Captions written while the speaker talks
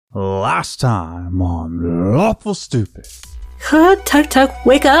Last time on Lawful Stupid. Tug,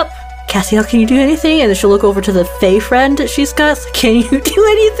 wake up. Cassiel, can you do anything? And then she'll look over to the Fae friend that she's got. Can you do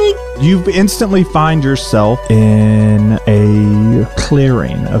anything? You instantly find yourself in a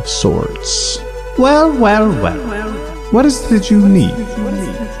clearing of sorts. Well. What is it that you need?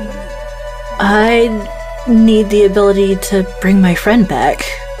 I need the ability to bring my friend back.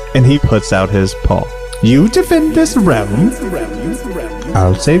 And he puts out his paw. You defend this realm.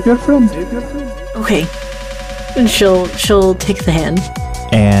 I'll save your friend. Okay. And she'll take the hand.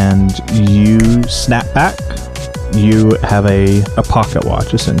 And you snap back. You have a pocket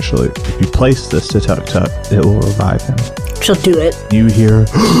watch, essentially. If you place this to Tuk, it will revive him. She'll do it. You hear...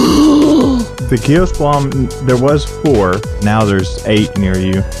 The Geosplom, there was 4. Now there's 8 near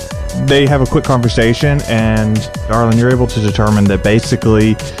you. They have a quick conversation, and Darlin, you're able to determine that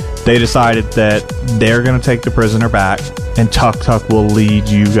basically they decided that they're going to take the prisoner back, and Tuk will lead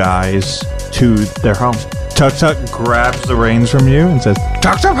you guys to their home. Tuk grabs the reins from you and says,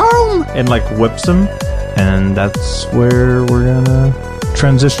 Tuk home! And whips him. And that's where we're going to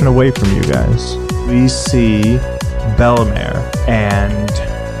transition away from you guys. We see Bellemere, and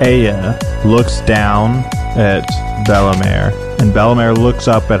Aya looks down at Bellemere, and Bellemere looks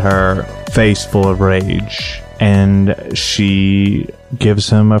up at her, face full of rage, and she gives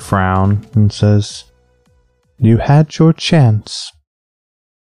him a frown and says, You had your chance.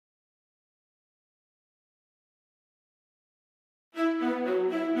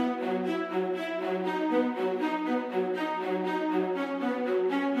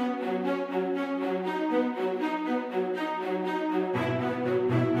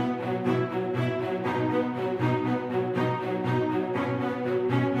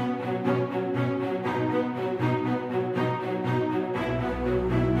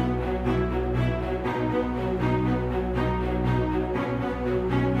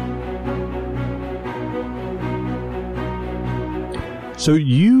 So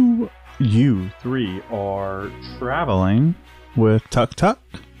you 3 are traveling with Tuk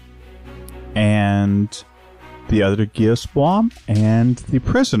and the other Geosplom and the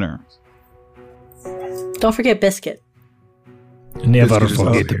prisoner. Don't forget Biscuit. Never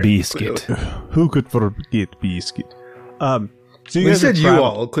forget the biscuit. Who could forget Biscuit? So when he said you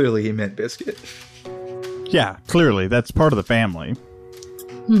all, clearly he meant Biscuit. Yeah, clearly. That's part of the family.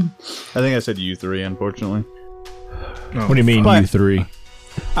 I think I said you 3, unfortunately. What do you mean, you 3?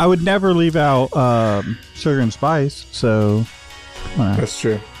 I would never leave out Sugar and Spice, so... That's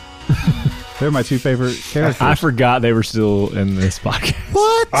true. They're my 2 favorite characters. I forgot they were still in this podcast.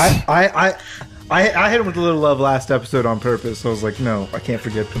 What? I hit him with a little love last episode on purpose, so I was like, no, I can't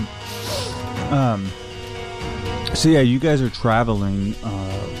forget them. So yeah, you guys are traveling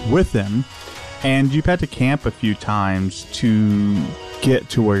with them, and you've had to camp a few times to get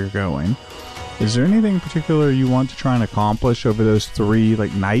to where you're going. Is there anything in particular you want to try and accomplish over those 3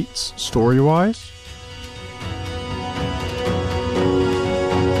 nights, story-wise?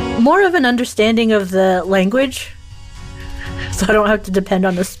 More of an understanding of the language, so I don't have to depend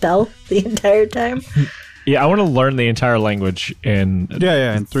on the spell the entire time. Yeah, I want to learn the entire language in...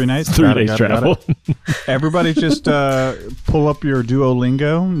 Yeah, in 3 nights. 3 days travel. Everybody just pull up your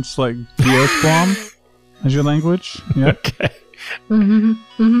Duolingo. It's like Geosplom as your language. Yeah. Okay.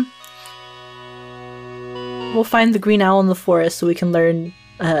 We'll find the green owl in the forest so we can learn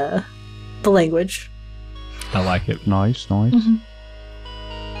the language. I like it. Nice. I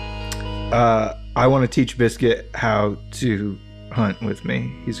want to teach Biscuit how to hunt with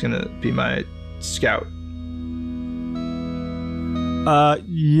me. He's going to be my scout.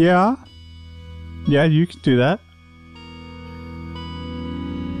 Yeah. Yeah, you can do that.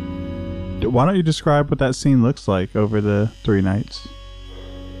 Why don't you describe what that scene looks like over the 3 nights?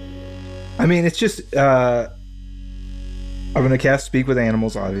 I mean, it's just... I'm going to cast Speak with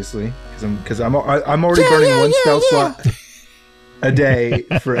Animals, obviously, because I'm already burning 1 spell slot a day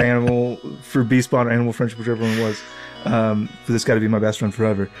for Beast Spawn or Animal Friendship, whichever one it was. For this guy to be my best friend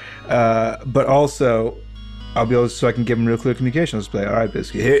forever. But also, I'll be able to, so I can give him real clear communication. I'll just be like, all right,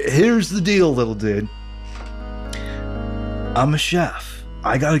 Biscuit, here's the deal, little dude. I'm a chef.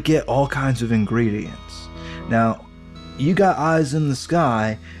 I got to get all kinds of ingredients. Now, you got eyes in the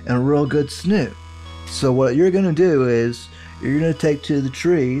sky and a real good snoot. So what you're going to do is, you're going to take to the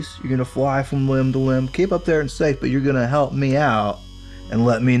trees, you're going to fly from limb to limb, keep up there and safe, but you're going to help me out and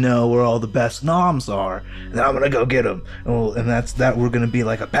let me know where all the best noms are, and then I'm going to go get them. And that's that. We're going to be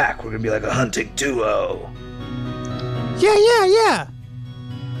like a pack. We're going to be like a hunting duo. Yeah.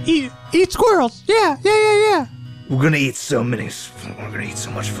 Eat squirrels. Yeah. We're going to eat so much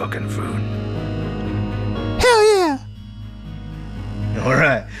fucking food. Hell yeah. All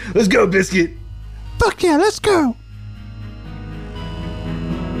right, let's go, Biscuit. Fuck yeah, let's go.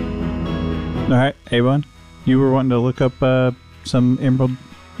 All right, A1, you were wanting to look up some Emerald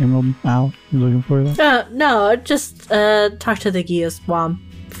Owl. You looking for that? No, just talk to the Geoswamp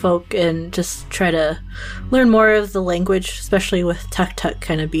folk and just try to learn more of the language, especially with Tuk Tuk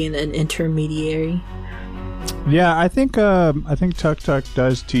kind of being an intermediary. Yeah, I think Tuk Tuk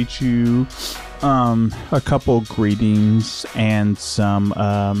does teach you a couple greetings and some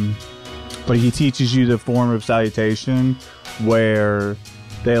but he teaches you the form of salutation where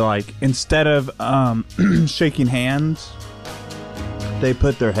they like instead of shaking hands, they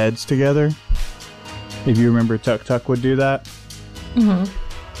put their heads together. If you remember, Tuk Tuk would do that.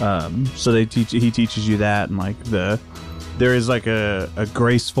 So he teaches you that, and like there is like a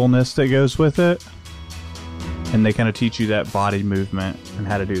gracefulness that goes with it, and they kind of teach you that body movement and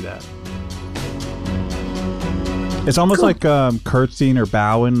how to do that. It's almost like curtsying or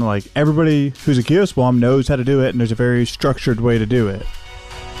bowing. Like everybody who's a Geoswam knows how to do it, and there's a very structured way to do it.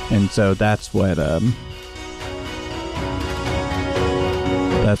 And so that's what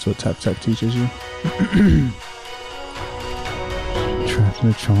Tuk Tuk teaches you. Trapped in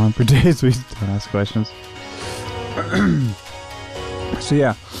a charm for days. We don't ask questions. So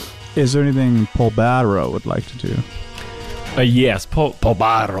yeah, is there anything Polbaro would like to do? Yes,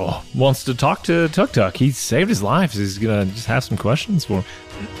 Polbaro wants to talk to Tuk Tuk. He saved his life. So he's gonna just have some questions for him.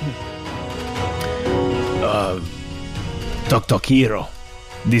 Tuk Tuk Hero.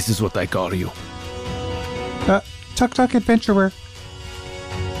 This is what I call you. Tuk Tuk Adventurer.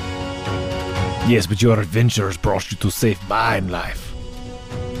 Yes, but your adventurers brought you to save mine life.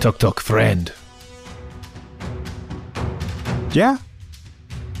 Tuk Tuk friend. Yeah.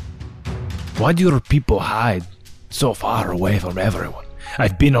 Why do your people hide so far away from everyone?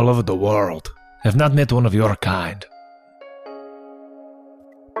 I've been all over the world. I've not met one of your kind.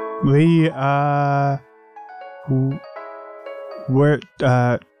 We're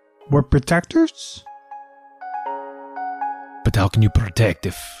protectors? But how can you protect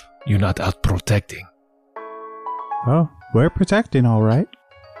if you're not out protecting? Oh, we're protecting, all right.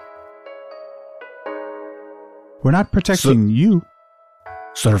 We're not protecting you.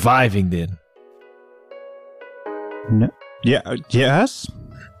 Surviving, then. No. Yeah. Yes.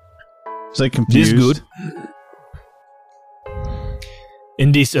 It's like confused. This good.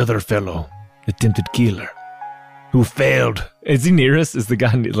 And this other fellow, attempted killer, who failed. Is he near us? Is the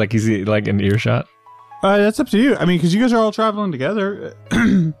guy like? Is he like in earshot? That's up to you. I mean, because you guys are all traveling together.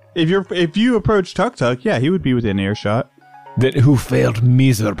 If you approach Tuk Tuk, yeah, he would be within earshot. That who failed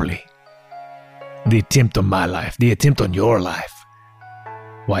miserably. The attempt on my life, the attempt on your life.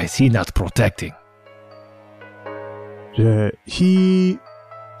 Why is he not protecting? You see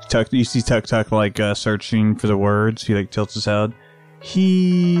Tuk Tuk like searching for the words. He like tilts his head.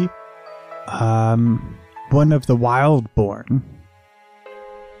 He, one of the Wildborn.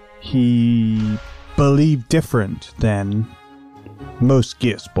 He believed different than most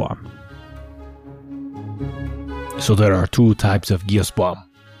Geoswam. So there are two types of Geoswam.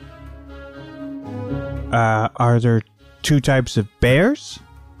 Are there two types of bears?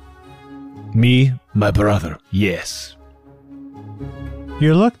 Me, my brother, yes.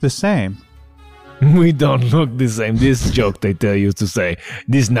 You look the same. We don't look the same. This joke they tell you to say,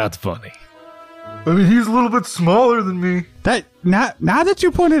 this not funny. I mean, he's a little bit smaller than me. That now that you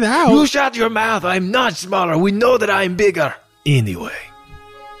pointed out, You shut your mouth. I'm not smaller. We know that I'm bigger. Anyway.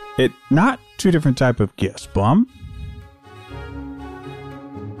 it not two different type of Geoswam.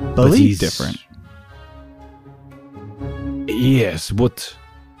 Believe different. Yes, what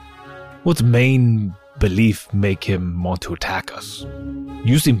main belief make him want to attack us?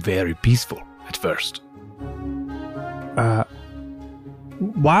 You seem very peaceful at first.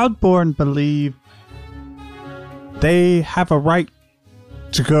 Wildborn believe they have a right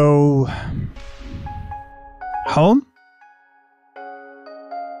to go home.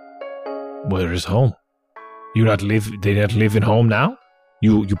 Where is home? They not live in home now?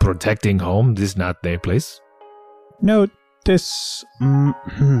 You protecting home? This is not their place? No, this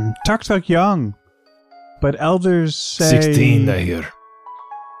Tuk Tuk young, but elders say 16, I hear.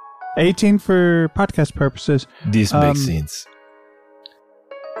 18 for podcast purposes. This makes sense.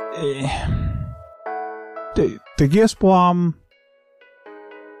 The Geoswam.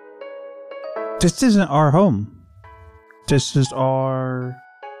 This isn't our home. This is our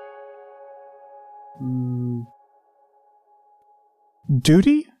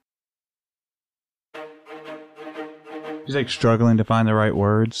duty. He's like struggling to find the right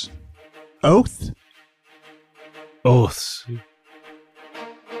words. Oath? Oaths.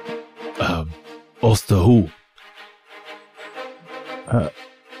 Oath to who?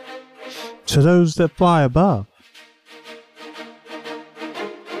 To those that fly above.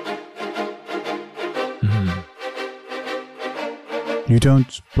 You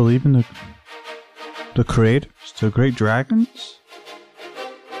don't believe in the creators, the great dragons?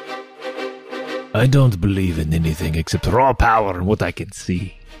 I don't believe in anything except raw power and what I can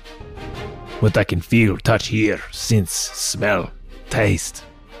see. What I can feel, touch, hear, sense, smell, taste.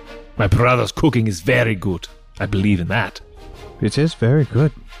 My brother's cooking is very good. I believe in that. It is very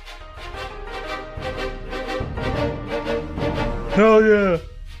good. Hell yeah.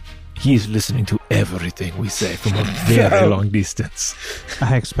 He is listening to everything we say from a very long distance.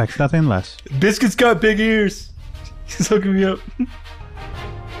 I expect nothing less. Biscuit's got big ears. He's hooking me up.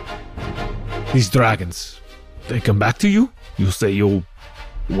 These dragons, they come back to you? You say you're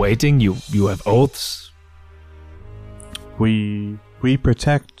waiting? You have oaths? We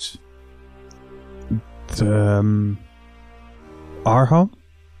protect the, our home.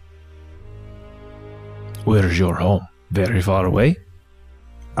 Where is your home? Very far away?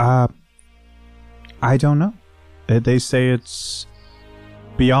 I don't know. They say it's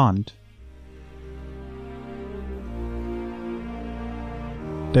beyond.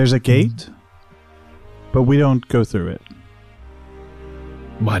 There's a gate, but we don't go through it.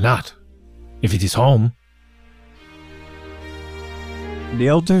 Why not? If it is home. The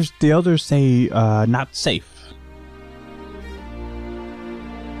elders say not safe.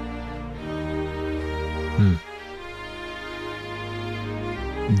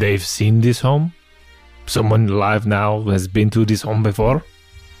 They've seen this home? Someone alive now has been to this home before?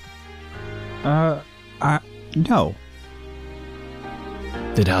 No.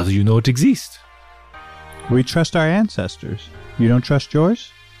 Then how do you know it exists? We trust our ancestors. You don't trust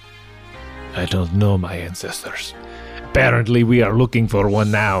yours? I don't know my ancestors. Apparently we are looking for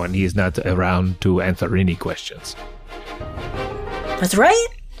one now and he is not around to answer any questions. That's right.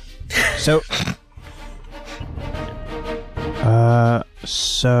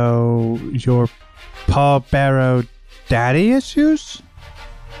 So your Paul Barrow daddy issues?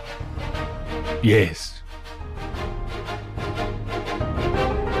 Yes.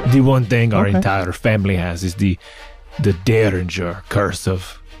 The one thing our entire family has is the Derringer curse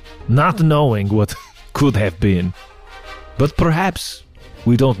of not knowing what could have been. But perhaps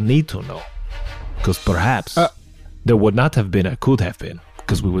we don't need to know. Because perhaps there would not have been a could have been,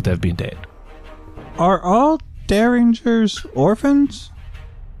 because we would have been dead. Are all Derringers orphans?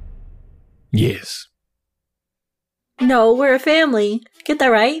 Yes. No, we're a family. Get that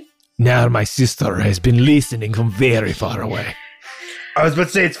right? Now my sister has been listening from very far away. I was about to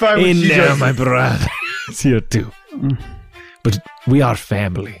say it's fine when And she now does. my brother is here too. But we are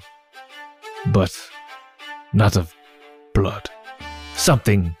family. But not of blood.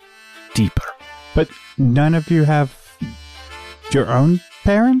 Something deeper. But none of you have your own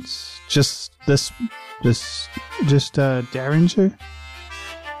parents? Just Derringer?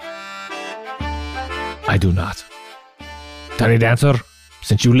 I do not. Tiny Dancer,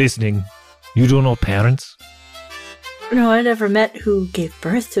 since you're listening, you don't know parents? No, I never met who gave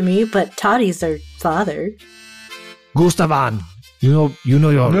birth to me, but Tottie's their father. Gustavan, you know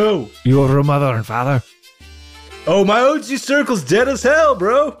No. your mother and father? Oh, my OG circle's dead as hell,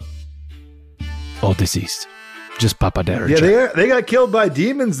 bro. All deceased. Just Papa Derringer. Yeah, they got killed by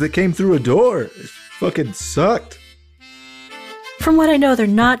demons that came through a door. It fucking sucked. From what I know, they're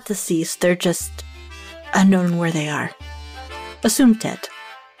not deceased. They're just unknown where they are. Assumed dead.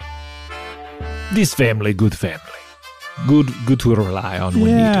 This family, good family. Good to rely on when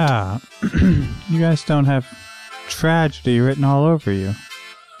needed. Yeah. You guys don't have tragedy written all over you.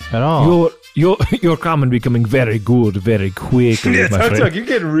 At all. You're coming becoming very good very quickly, Yeah, my Tuk friend. Tuk, you're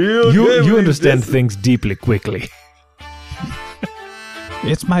getting real good. You with understand this. things deeply quickly.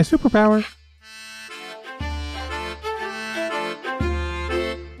 It's my superpower.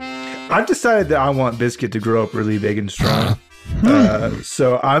 I've decided that I want Biscuit to grow up really big and strong.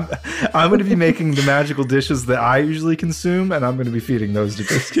 So I'm going to be making the magical dishes that I usually consume, and I'm going to be feeding those to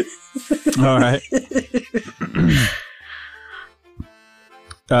Biscuit. All right.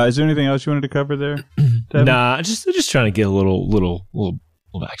 Is there anything else you wanted to cover there? Devin? Nah, just trying to get a little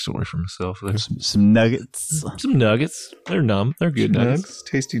backstory for myself. There's Some nuggets. some nuggets. They're numb. They're good nuggets.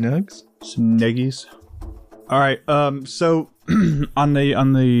 Tasty nugs. Some nuggies. All right. So on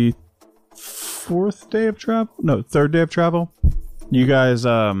the third day of travel, you guys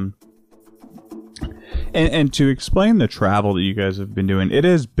and to explain the travel that you guys have been doing, it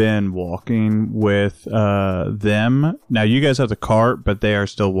has been walking with them. Now you guys have the cart, but they are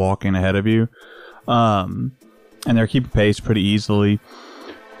still walking ahead of you, and they're keeping pace pretty easily.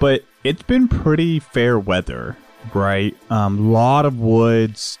 But it's been pretty fair weather, Right. Lot of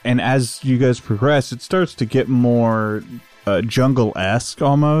woods, and as you guys progress, it starts to get more jungle-esque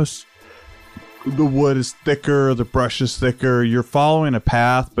almost. The wood is thicker, the brush is thicker. You're following a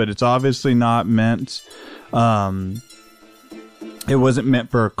path, but it's obviously not meant. It wasn't meant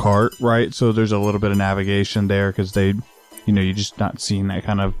for a cart, right? So there's a little bit of navigation there because they, you're just not seeing that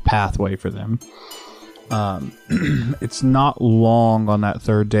kind of pathway for them. It's not long on that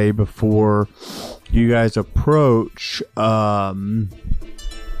third day before you guys approach like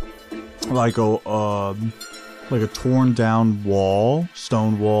a torn down wall,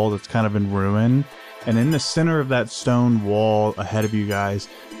 stone wall that's kind of in ruin. And in the center of that stone wall ahead of you guys,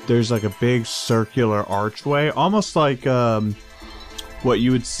 there's like a big circular archway, almost like what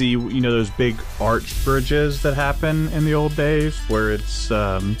you would see, those big arch bridges that happen in the old days, where it's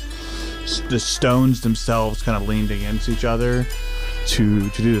the stones themselves kind of leaned against each other to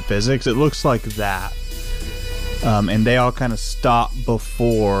do the physics. It looks like that. And they all kind of stop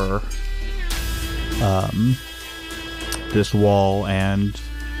before this wall and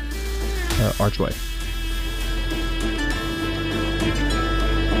archway.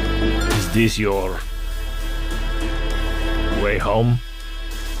 Is this your way home?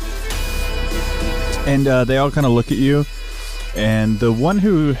 And they all kind of look at you, and the one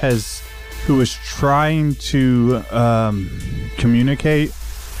who was trying to communicate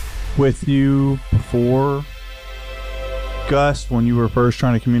with you before, Gus, when you were first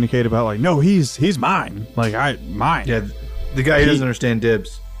trying to communicate about, like, no, he's mine, mine. Yeah, the guy who doesn't understand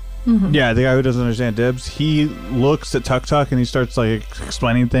dibs. Mm-hmm. Yeah, the guy who doesn't understand dibs. He looks at Tuk Tuk and he starts like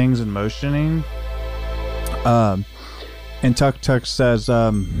explaining things and motioning. And Tuk Tuk says,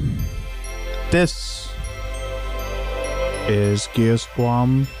 "This is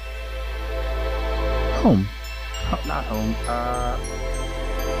Geostorm home. Not home.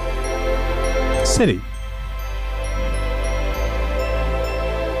 City."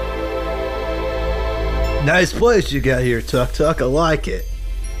 Nice place you got here, Tuk Tuk. I like it.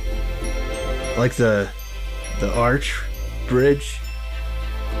 Like the arch bridge.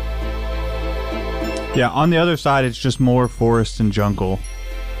 Yeah, on the other side, it's just more forest and jungle.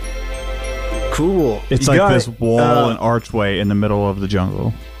 Cool. It's You like got this it. wall and archway in the middle of the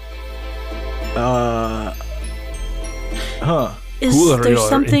jungle. Huh. Is Who are there your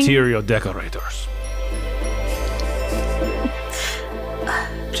something? interior decorators?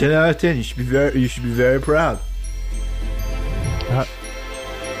 10 out of 10. You should be very proud.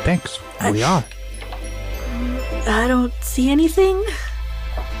 Thanks. We are. I don't see anything.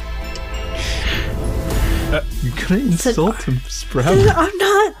 You're gonna insult him, Sprout. I'm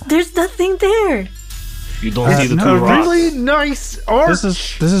not. There's nothing there. You don't see the no, two A rocks. really nice arch.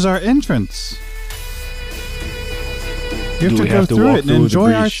 This is our entrance. You have Do to we go have to through walk it and through the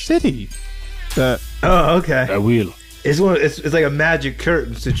enjoy our breach? city. Oh, okay. I will. It's like a magic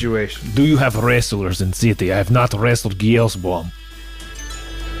curtain situation. Do you have wrestlers in city? I have not wrestled Gielsbaum.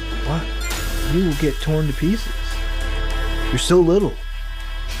 What? You will get torn to pieces. You're so little.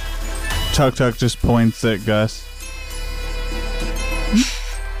 Tuk Tuk just points at Gus.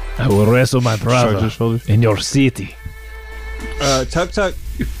 I will wrestle my Shrugs brother his shoulders. in your city. Tuk Tuk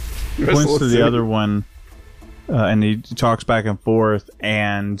points to the other one, and he talks back and forth,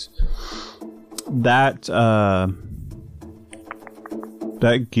 and that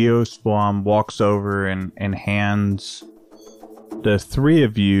Geoswarm walks over and hands the three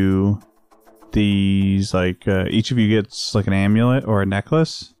of you these, like, each of you gets like an amulet or a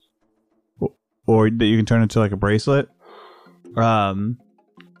necklace, or that you can turn into like a bracelet. And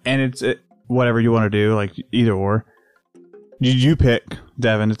it's whatever you want to do, like either or. You pick,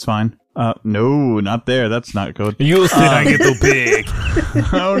 Devin. It's fine. No, not there. That's not good. You said I get to pick.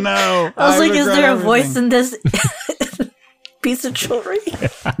 Oh no! I was like, is regret there a everything. voice in this piece of jewelry?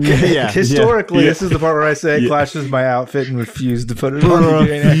 Yeah. Historically, yeah. this is the part where I say it Yeah. clashes my outfit and refuse to put it on.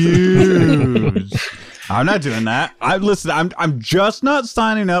 Refuse. I'm not doing that. I'm just not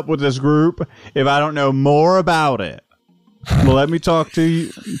signing up with this group if I don't know more about it. Well, let me talk to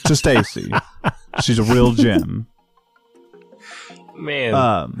Stacy. She's a real gem. Man,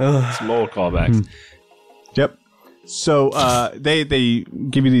 small callbacks. Yep. So they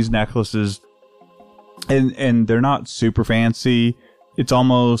give you these necklaces, and they're not super fancy. It's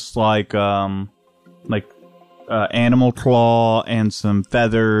almost like animal claw and some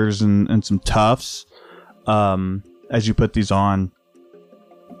feathers and some tufts as you put these on.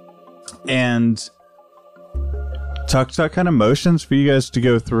 And Tuk Tuk kind of motions for you guys to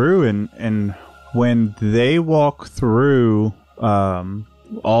go through, and when they walk through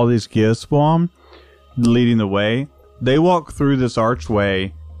all these Geoswarm leading the way, they walk through this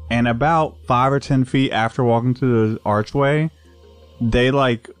archway, and about 5 or 10 feet after walking through the archway, they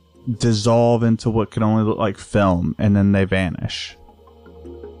like dissolve into what can only look like film, and then they vanish.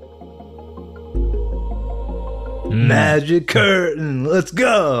 Magic curtain, let's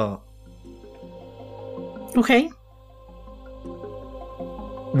go. Okay.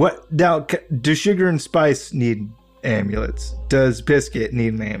 What now? Do Sugar and Spice need amulets? Does Biscuit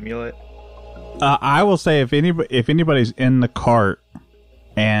need an amulet? I will say if anybody's in the cart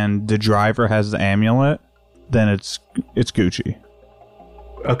and the driver has the amulet, then it's Gucci.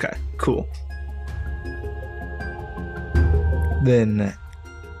 Okay, cool. Then,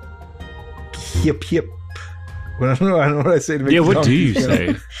 yep. I don't know what I say to make. Yeah, the what do you donkey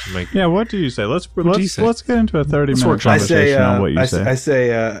say? sound. Yeah, what do you say? Let's do you say? let's get into a 30-minute work on it. conversation on what you say. I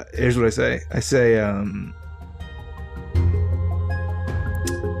say, here's what I say. I say,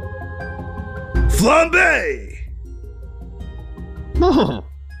 flambe.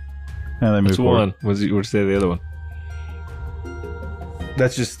 And they move Which forward. one? What'd you say the other one?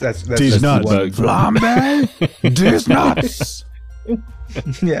 That's These just nuts. one. Flambe. These nuts.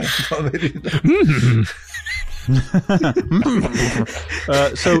 Yeah.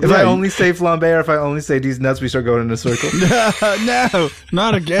 So If I only say flambe or if I only say these nuts, we start going in a circle. no,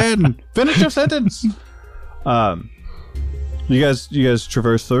 not again. Finish your sentence. You guys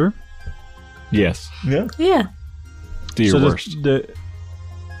traverse through. Yes. Yeah. Yeah. Do your So worst.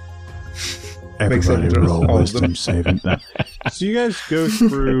 Everybody sense. roll All of wisdom them. saving that. So you guys go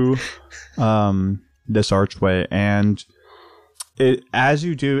through this archway, and as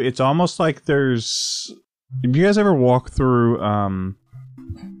you do, it's almost like there's. Have you guys ever walk through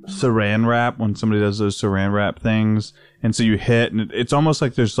saran wrap when somebody does those saran wrap things, and so you hit, and it's almost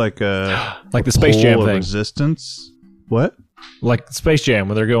like there's like a Like the Space Jam pull of thing. resistance. What? Like Space Jam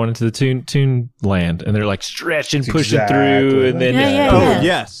when they're going into the Toon land and they're like stretching, pushing exactly through, and then Yeah. Oh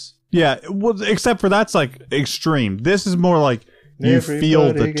yes, yeah. Well, except for that's like extreme. This is more like you feel the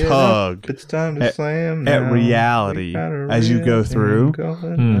Everybody get tug up. It's time to slam at now. reality We got a as you go real through. thing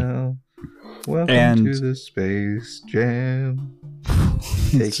going now. Welcome And- to the Space Jam.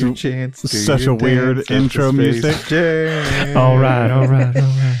 Take your chance. Do Such your a weird dance at the intro Space music. Jam. all right.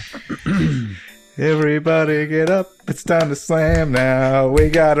 Everybody get up. It's time to slam now. We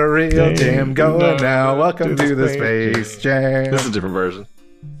got a real jam going now. Welcome to the Space Jam. This is a different version.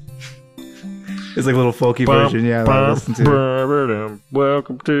 It's like a little folky version, yeah. that I listen to.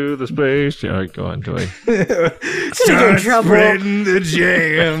 Welcome to the Space Jam. All right, go on, Joey. get in trouble. Spreading the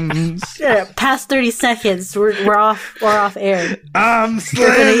jams. Yeah, past 30 seconds, we're off air. I'm gonna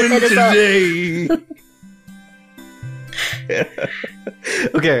slamming hit us up. today.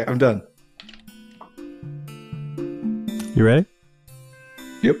 Okay, I'm done. You ready?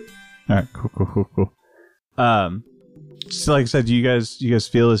 Yep. All right. Cool. So like I said, you guys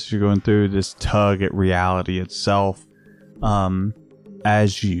feel this as you're going through this tug at reality itself.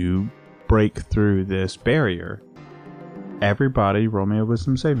 As you break through this barrier. Everybody, roll me a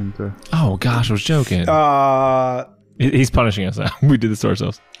wisdom saving throw. Oh gosh, I was joking. He's punishing us. We did this to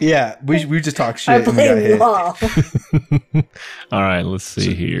ourselves. Yeah, we just talked shit I and we got blame hit. Law. All right, let's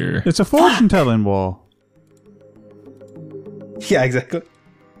see here. It's a fortune telling wall. Yeah, exactly.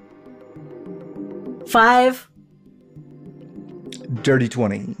 5. Dirty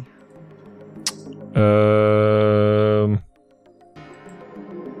 20.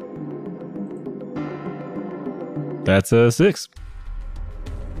 That's a 6.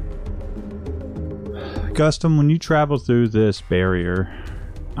 Gustum, when you travel through this barrier,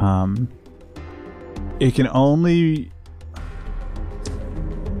 it can only.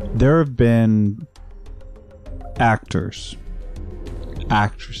 There have been actors,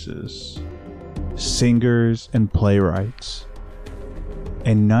 actresses, singers, and playwrights,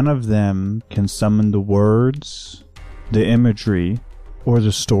 and none of them can summon the words, the imagery, or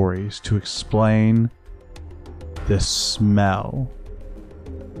the stories to explain the smell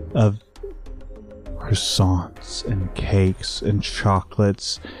of croissants and cakes and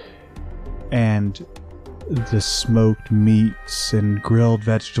chocolates and the smoked meats and grilled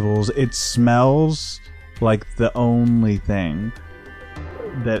vegetables. It smells like the only thing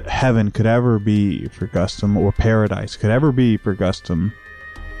that heaven could ever be for Gustum, or paradise could ever be for Gustum.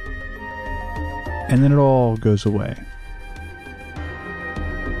 And then it all goes away.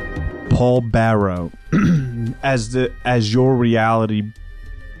 Paul Barrow, as your reality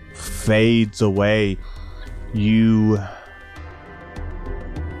fades away, you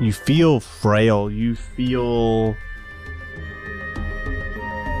feel frail. You feel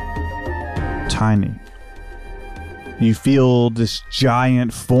tiny. You feel this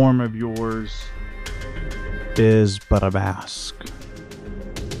giant form of yours is but a mask.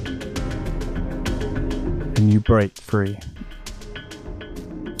 and you break free.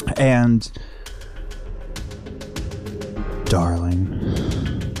 And darling,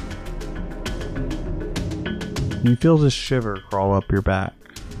 you feel this shiver crawl up your back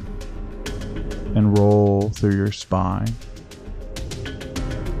and roll through your spine.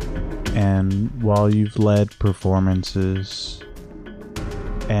 And while you've led performances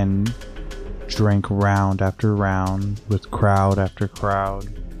and drank round after round with crowd after crowd,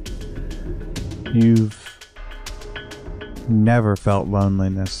 you've never felt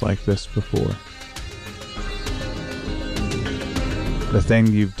loneliness like this before. The thing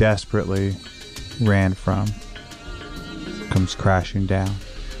you've desperately ran from comes crashing down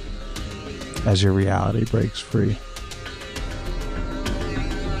as your reality breaks free.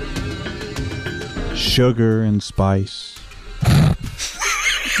 Sugar and spice.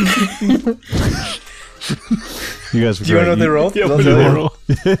 You guys. Do you want to know the roll?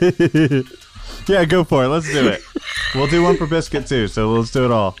 Yeah, Yeah, go for it. Let's do it. We'll do one for Biscuit too, so let's do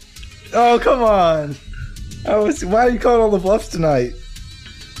it all. Oh, come on! Why are you calling all the bluffs tonight?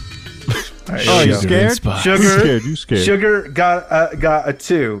 All right, Oh, you go. scared? Sugar. You scared. Sugar got a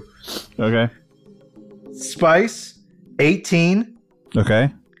 2. Okay. Spice 18.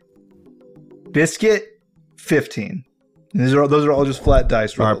 Okay. Biscuit 15. And those are all just flat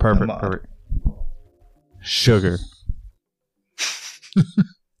dice All rolls. right. Perfect. no mod. Perfect. Sugar.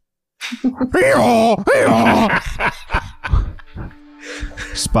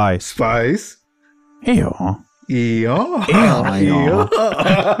 Spice. Spice. Ew. Yeah.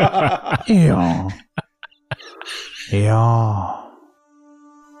 Ew. Ew.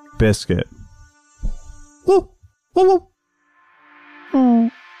 Biscuit. Woo. Woo woo.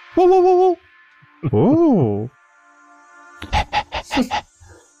 Oh. Woo woo woo woo. Ooh.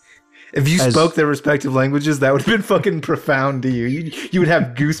 If you spoke their respective languages, that would have been fucking profound to you. You would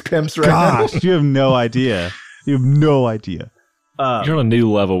have goosebumps right now. Gosh, you have no idea. You have no idea. You're on a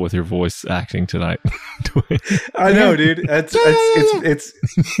new level with your voice acting tonight. I know, dude. It's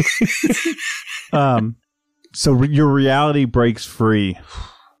So your reality breaks free,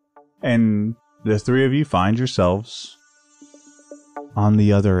 and the three of you find yourselves on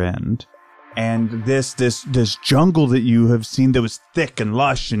the other end. And this jungle that you have seen that was thick and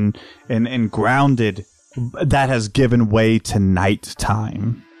lush and grounded, that has given way to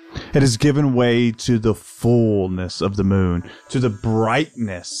nighttime. It has given way to the fullness of the moon, to the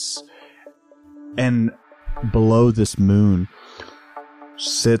brightness. And below this moon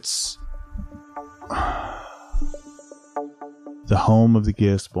sits the home of the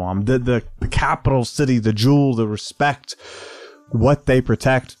Geospawn, the capital city, the jewel, the respect, what they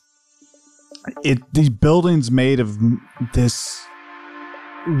protect. These buildings made of this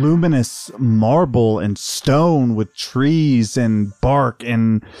luminous marble and stone with trees and bark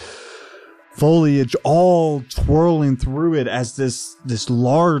and foliage all twirling through it as this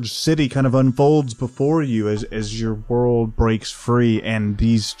large city kind of unfolds before you as your world breaks free. And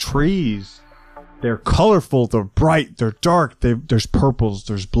these trees, they're colorful, they're bright, they're dark, there's purples,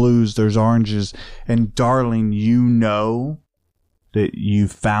 there's blues, there's oranges. And darling, you know that you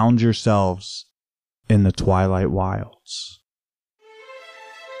found yourselves in the Twilight Wilds.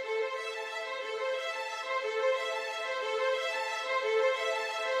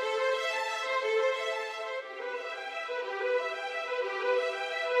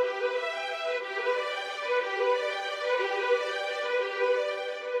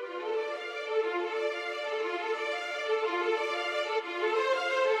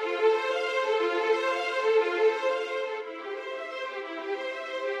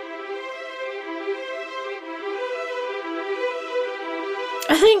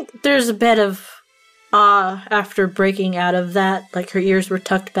 I think there's a bit of awe after breaking out of that. Like, her ears were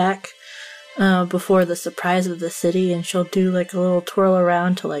tucked back before the surprise of the city, and she'll do like a little twirl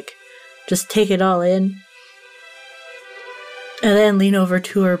around to like just take it all in. And then lean over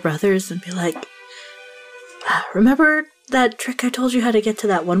to her brothers and be like, remember that trick I told you how to get to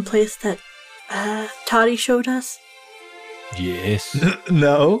that one place that Toddy showed us? Yes.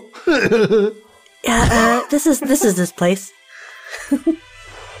 no. Yeah, this is this place.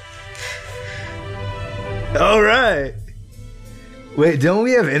 All right. Wait, don't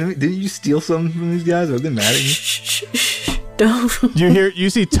we have enemy? Did you steal something from these guys? Are they mad at you? Shh. Don't. You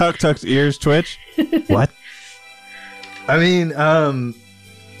see Tuck's ears twitch? What? I mean,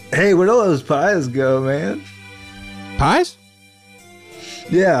 hey, where'd all those pies go, man? Pies?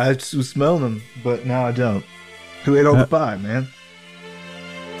 Yeah, I just was smelling them, but now I don't. Who ate all the pie, man?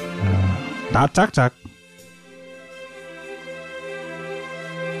 Not Tuck.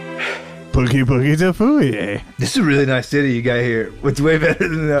 Boogie Boogie to Fooey. This is a really nice city you got here. It's way better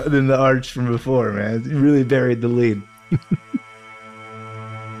than the arch from before, man. You really buried the lead.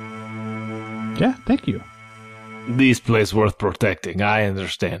 Yeah, thank you. This place worth protecting. I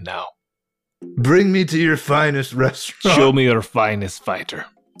understand now. Bring me to your finest restaurant. Show me your finest fighter.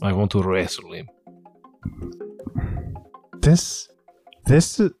 I want to wrestle him. This,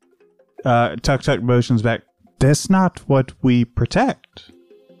 Tuk Tuk motions back. That's not what we protect.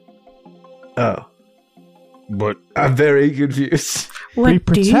 Oh. But I'm very confused. What do you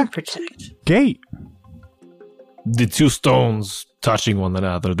protect- protect? Gate. the two stones touching one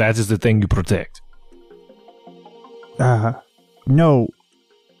another, that is the thing you protect. No.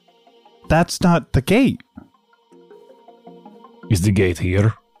 That's not the gate. Is the gate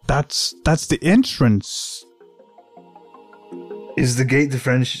here? That's the entrance. Is the gate the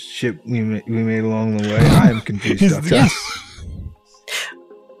friendship we made along the way? I am confused. Yes.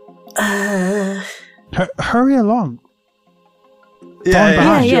 Uh, Hurry along.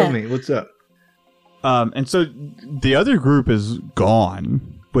 Yeah, Yeah. show me. What's up? And so the other group is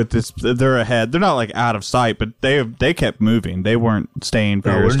gone. With this, they're ahead. They're not like out of sight, but they kept moving. They weren't staying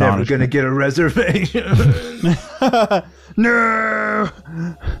very We're never astonished. gonna get a reservation. No,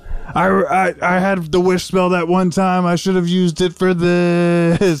 I had the wish spell that one time. I should have used it for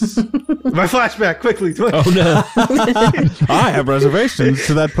this. My flashback, quickly. Oh no. I have reservations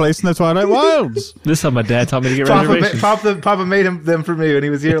to that place in the Twilight Wilds. This is how my dad taught me to get reservations. Papa made them for me when he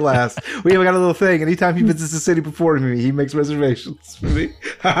was here last. We got a little thing. Anytime he visits the city before me, he makes reservations for me.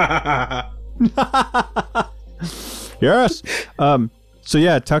 Yes. So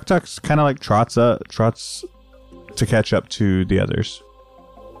yeah, Tuk Tuk's kind of like trots to catch up to the others.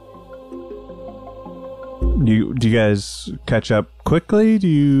 Do you guys catch up quickly? Do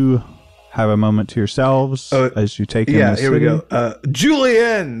you have a moment to yourselves as you take in Yeah, the here city? we go.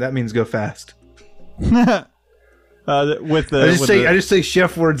 Julian! That means go fast. With the I just say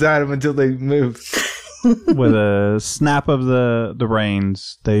chef words at them until they move. with a snap of the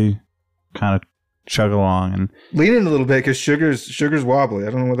reins, they kind of chug along, and Lean in a little bit because sugar's wobbly. I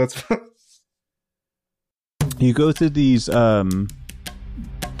don't know what that's from. you go through these.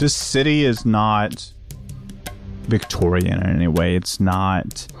 This city is not Victorian in any way. It's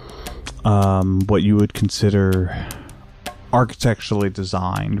not what you would consider architecturally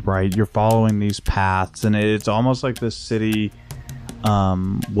designed, right? You're following these paths, and it's almost like this city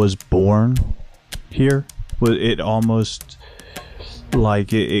was born here. It almost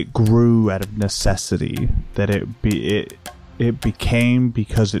like it grew out of necessity, that it became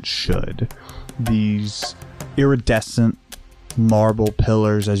because it should. These iridescent marble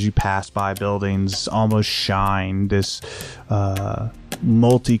pillars as you pass by buildings almost shine this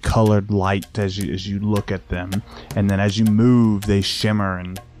multicolored light as you look at them, and then as you move they shimmer,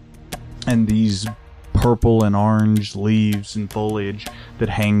 and these purple and orange leaves and foliage that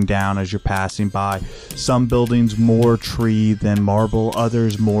hang down as you're passing by. Some buildings more tree than marble,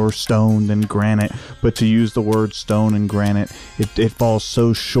 others more stone than granite, but to use the word stone and granite, it falls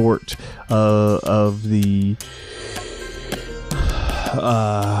so short of the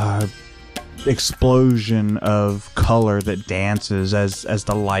explosion of color that dances as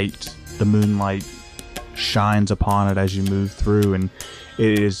the moonlight shines upon it as you move through, and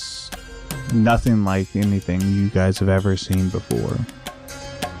it is nothing like anything you guys have ever seen before.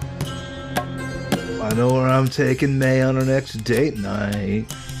 I know where I'm taking May on our next date night.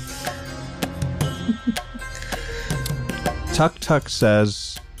 Tuk Tuk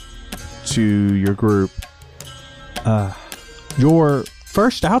says to your group, "Your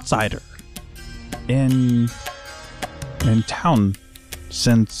first outsider in town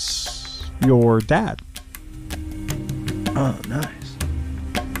since your dad." Oh, nice.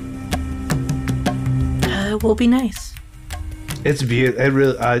 will be nice. It's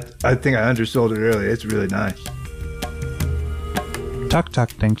beautiful. I think I undersold it earlier. It's really nice. Tuk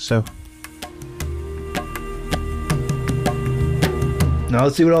Tuk thinks so. Now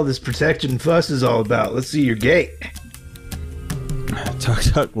let's see what all this protection fuss is all about. Let's see your gate. Tuk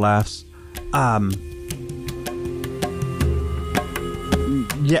Tuk laughs.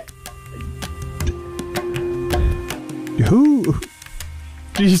 Yeah. Who?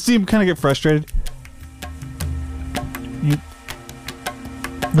 Do you see him kind of get frustrated?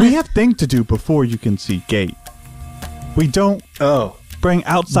 We have things to do before you can see gate. We don't bring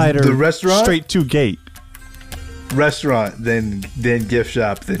outsider the restaurant straight to gate. Restaurant, then gift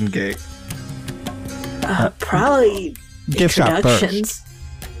shop, then gate. Probably Gift shop introductions.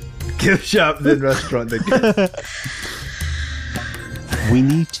 Gift shop, then restaurant, then gate. We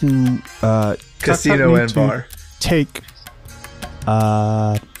need to Casino and bar. Take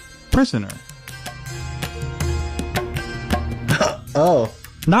prisoner. Oh.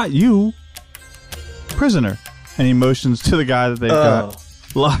 Not you. Prisoner. And he motions to the guy that they've got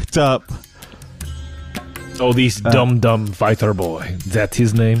locked up. Oh, this dumb fighter boy. Is that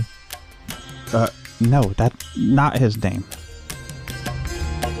his name? No, that's not his name.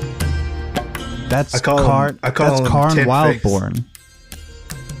 That's Karn Wildborn.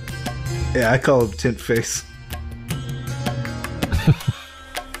 Yeah, I call him Tint Face.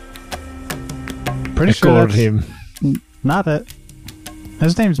 Pretty sure called that's him. Not it.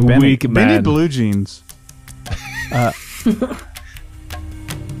 His name's Benny. Weak Benny man. Blue Jeans.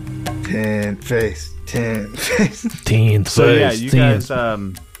 Tint Face. Tint Face. Teen So face, yeah, you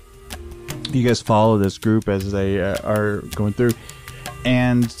teen. guys follow this group as they are going through,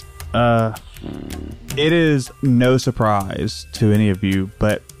 and it is no surprise to any of you,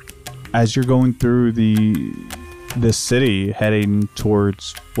 but as you're going through the city, heading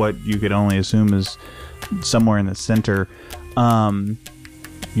towards what you could only assume is somewhere in the center,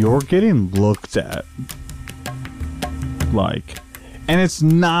 you're getting looked at, and it's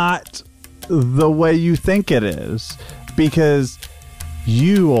not the way you think it is, because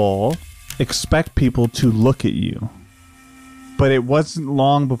you all expect people to look at you, but it wasn't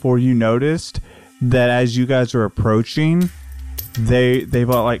long before you noticed that as you guys are approaching, they've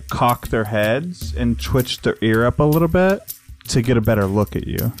all cocked their heads and twitched their ear up a little bit to get a better look at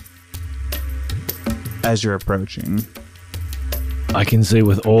you as you're approaching. I can say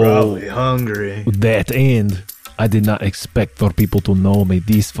with all Probably hungry. that end, I did not expect for people to know me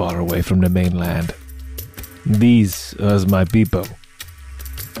this far away from the mainland. These are my people.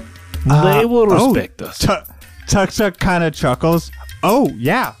 They will respect us. Tuk Tuk kind of chuckles. Oh,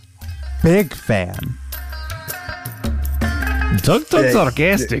 yeah. Big fan. Tuk Tuk's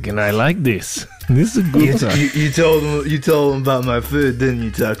sarcastic, and I like this. This is a good time. You told him about my food, didn't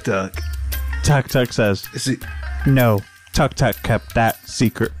you, Tuk Tuk? Tuk Tuk says, See, no, Tuk Tuk kept that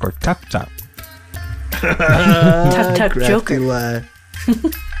secret for Tuk Tuk. Tuk Tuk crafty Joker. lie.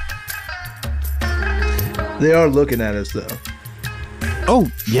 They are looking at us, though.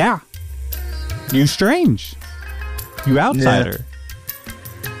 Oh, yeah. You strange. You outsider.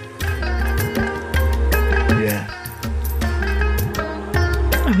 Yeah.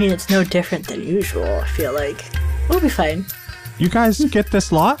 I mean, it's no different than usual, I feel like. We'll be fine. You guys get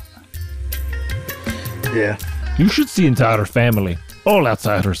this lot? Yeah. You should see entire family. All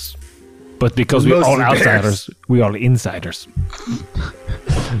outsiders. But because we're Mostly all bears. outsiders, we are insiders.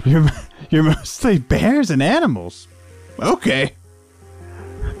 You're mostly bears and animals. Okay.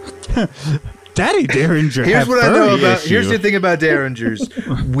 Daddy Derringer. Here's had what I know furry about. issue. Here's the thing about Derringers.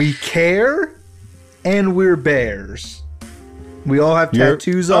 We care, and we're bears. We all have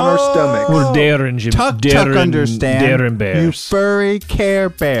tattoos on our stomachs. We're Derringer. Tuck understand. Darren You Bears. furry care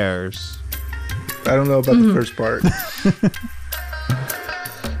bears. I don't know about the first part.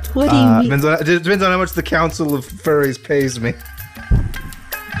 What do you mean? Depends on how much the Council of Furries pays me.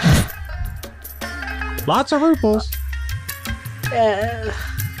 Lots of rubles.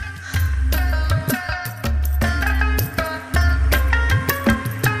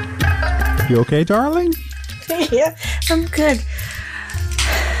 You okay, darling? Yeah, I'm good.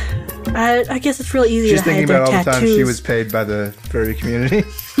 I guess it's real easy She's to thinking hide their about all the tattoos. time she was paid by the furry community.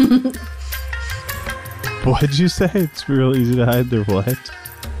 What'd you say? It's real easy to hide their what?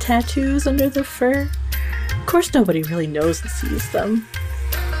 Tattoos under their fur. Of course, nobody really knows and sees them.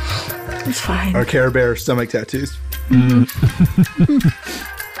 It's fine. Our Care Bear stomach tattoos.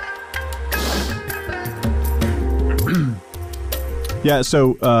 Yeah,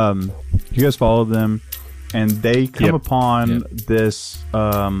 so you guys follow them, and they come Yep. upon this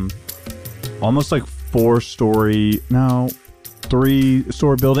almost like 3-story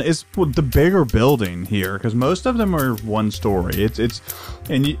building. It's the bigger building here because most of them are 1 story.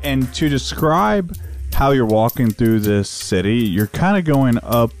 And to describe how you're walking through this city, you're kind of going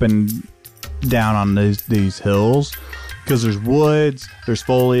up and down on these hills because there's woods, there's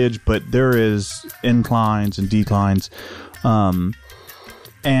foliage, but there is inclines and declines.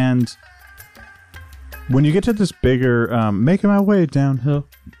 And when you get to this bigger, making my way downhill,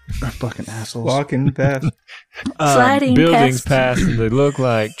 fucking assholes. Walking past. Sliding Buildings past. pass and they look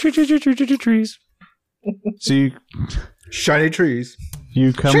like trees. So Shiny trees.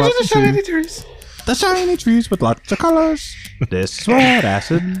 you come up Shiny to trees. the shiny trees with lots of colors. This is what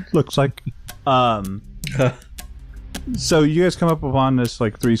acid looks like. So you guys come up upon this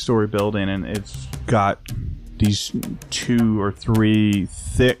like 3-story building, and it's got these 2 or 3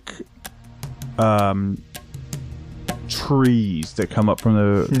 thick trees that come up from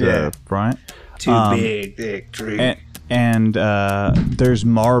the front. Two big, thick trees. and there's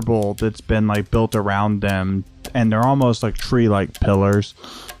marble that's been like built around them, and they're almost like tree-like pillars.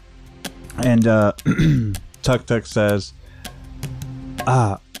 And Tuk Tuk says,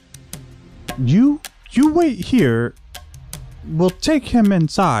 you wait here. We'll take him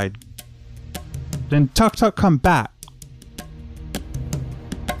inside. Then Tuk Tuk come back.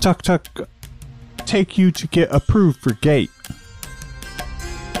 Tuk Tuk take you to get approved for gate.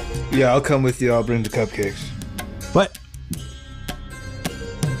 Yeah, I'll come with you. I'll bring the cupcakes. What?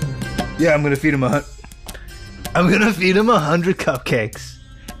 Yeah, I'm gonna feed him 100 cupcakes,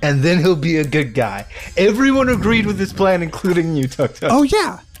 and then he'll be a good guy. Everyone agreed with this plan, including you, Tuk Tuk. Oh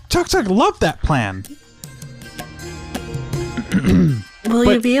yeah, Tuk Tuk loved that plan. Will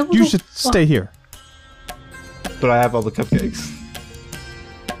you be able to... You should stay here. But I have all the cupcakes.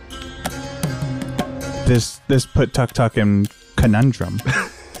 This put Tuk Tuk in conundrum. Tuk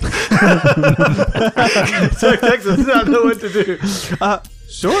Tuk does not know what to do.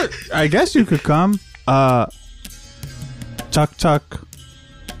 Sure, I guess you could come. Tuk Tuk,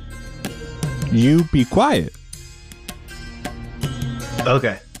 you be quiet.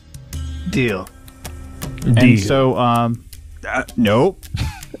 Okay. Deal. And so, nope.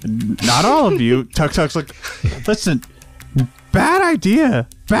 Not all of you. Tuk Tuk's like, listen, bad idea.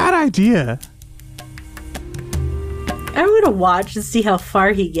 I'm gonna watch and see how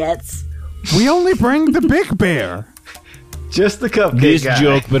far he gets. We only bring the big bear. Just the cupcake This guy.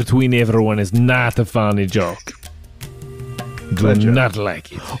 joke between everyone is not a funny joke. Do not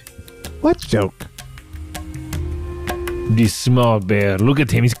like it. What joke? This small bear, look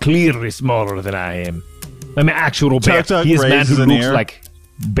at him. He's clearly smaller than I am. I'm an actual bear. Tuk Tuk He is a man raises who an looks ear. like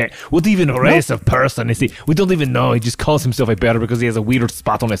bear. What even race of person is he? We don't even know. He just calls himself a bear because he has a weird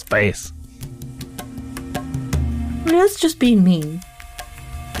spot on his face. That's just being mean.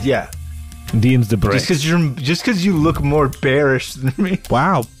 Yeah. Dean's the break. Just because you look more bearish than me.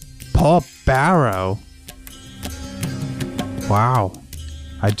 Wow, Paul Barrow. Wow,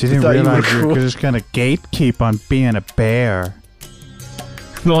 I didn't thought you were realize you were cool. just gonna gatekeep on being a bear.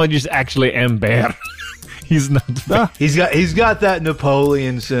 No, I just actually am bear. He's not bear. He's got that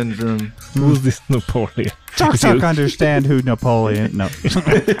Napoleon syndrome. Who's this Napoleon? Tuk Is he- Tuk understand who Napoleon? No.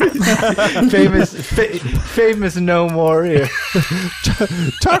 famous no more here.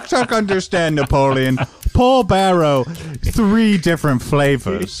 Tuk Tuk understand Napoleon. Paul Barrow, 3 different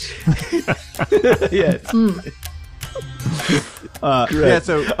flavors. Yes. Yeah,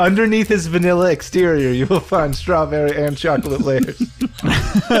 so Underneath his vanilla exterior, you will find strawberry and chocolate layers.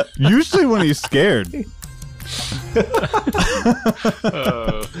 usually when he's scared.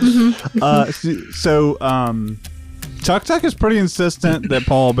 Tuk Tuk is pretty insistent that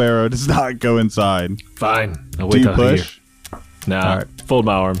Paul Barrow does not go inside. Fine. I'll Do wait you out push? here. Nah. All right. Fold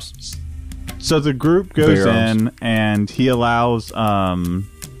my arms. So the group goes Bear arms. in, and he allows Gustum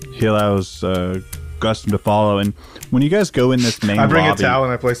to follow. And when you guys go in this main I bring lobby, a towel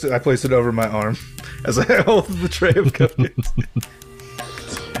and I place it over my arm as I hold the tray of cupcakes.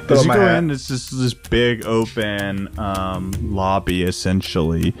 Put as on you my go hat. in, it's just this big open lobby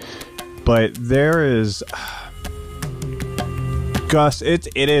essentially. But there is Gus. It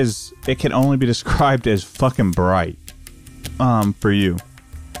can only be described as fucking bright for you,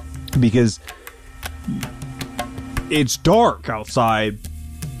 because it's dark outside,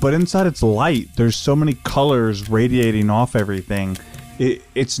 but inside it's light. There's so many colors radiating off everything.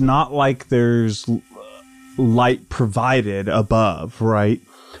 It's not like there's light provided above, right?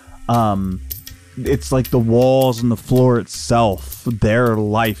 It's like the walls and the floor itself, their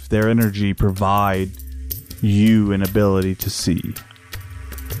life, their energy provide you an ability to see.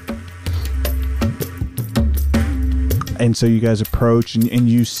 And so you guys approach and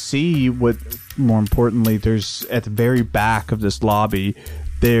you see what, more importantly, there's at the very back of this lobby,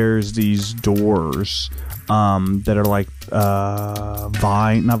 there's these doors that are like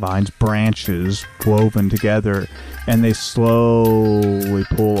branches woven together, and they slowly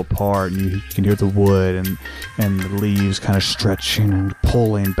pull apart, and you can hear the wood and the leaves kind of stretching and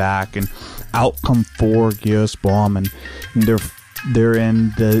pulling back, and out come 4 Geospawn, and they're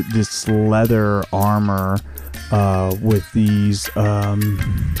in this leather armor with these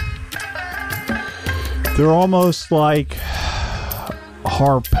they're almost like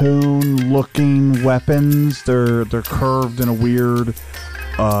harpoon looking weapons. They're curved in a weird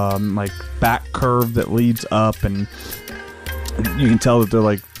like back curve that leads up, and you can tell that they're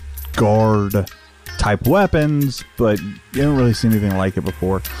like guard type weapons, but you haven't really seen anything like it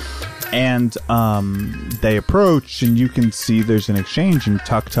before. And they approach, and you can see there's an exchange, and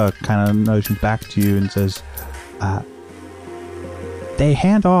Tuk Tuk kind of motions back to you and says, they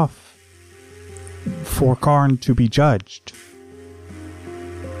hand off for Karn to be judged.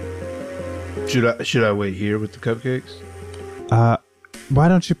 Should I wait here with the cupcakes? Why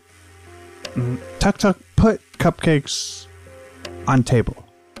don't you, Tuk Tuk, put cupcakes on table?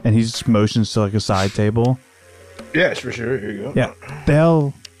 And he just motions to like a side table. Yes, for sure. Here you go. Yeah,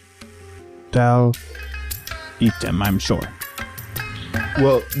 they'll eat them, I'm sure.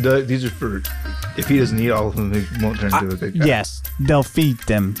 Well, these are for if he doesn't eat all of them, he won't turn into a big guy. Yes, they'll feed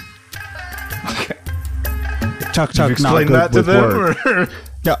them. Okay. Tuk Tuk not Explain good that to with them. words.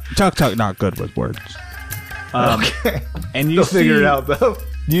 Yeah, Tuk Tuk not good with words. Okay. And you They'll figure it out though.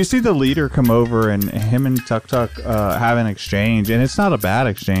 You see the leader come over, and him and Tuk Tuk have an exchange, and it's not a bad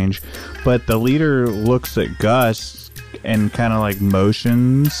exchange, but the leader looks at Gus and kind of like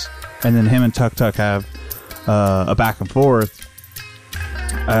motions, and then him and Tuk Tuk have a back and forth,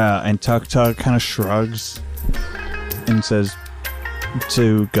 and Tuk Tuk kind of shrugs and says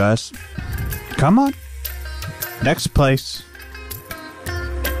to Gus, "Come on, next place."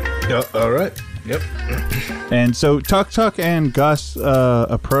 Yeah, all right. Yep. And so Tuk Tuk and Gus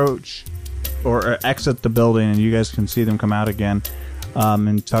approach or exit the building, and you guys can see them come out again.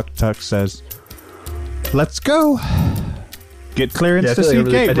 And Tuk Tuk says, "Let's go. Get clearance to see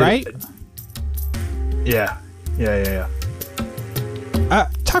the gate, right?" Yeah.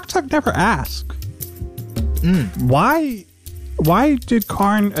 Tuk Tuk never asked. Why did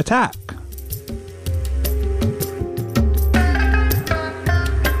Karn attack?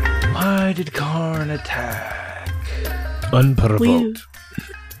 Why did Karn attack? Unprovoked.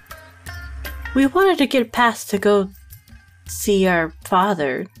 We wanted to get past to go see our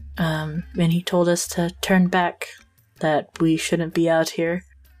father, and he told us to turn back, that we shouldn't be out here.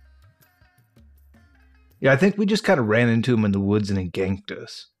 Yeah, I think we just kind of ran into him in the woods and he ganked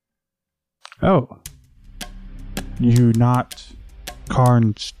us. Oh. You not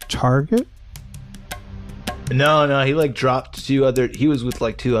Karn's target? No, he like dropped he was with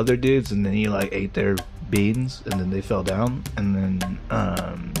like two other dudes, and then he like ate their beans, and then they fell down, and then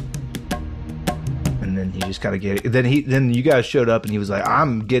he just kind of get it. Then you guys showed up, and he was like,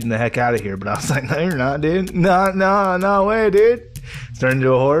 "I'm getting the heck out of here," but I was like, "No, you're not, dude. No way, dude." Turned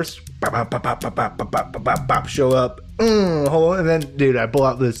into a horse. Show up. And then, dude, I pull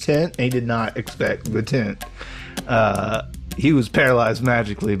out this tent, and he did not expect the tent. He was paralyzed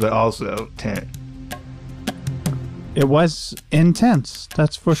magically, but also tent. It was intense,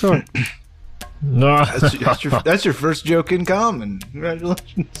 that's for sure. No. That's your first joke in common.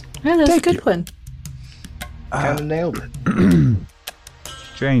 Congratulations. Yeah, that's a good one. Kind of nailed it.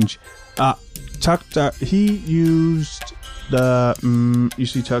 Strange. Tuk Tuk, he used the, you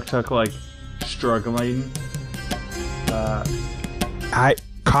see Tuk Tuk like struggling.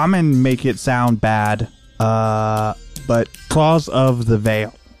 Common make it sound bad, but Claws of the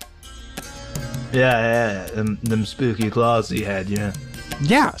Veil. Yeah. Them spooky claws he had, yeah.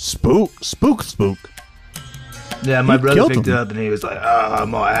 Yeah, spook. Yeah, my He brother killed picked it him. up and he was like, "Oh,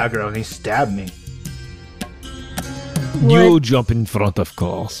 I'm all aggro," and he stabbed me. You jump in front of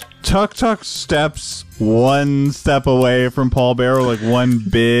Claus. Tuk Tuk steps one step away from Paul Bearer, like one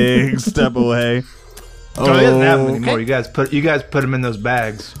big step away. Oh, he doesn't have them anymore. You guys put him in those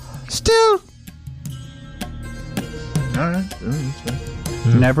bags. Still, All right, that's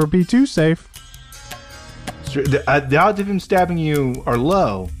fine. never be too safe. The odds of him stabbing you are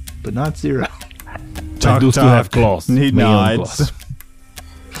low, but not zero. I do still have claws. He My own nods. claws.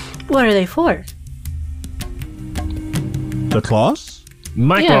 What are they for? The claws?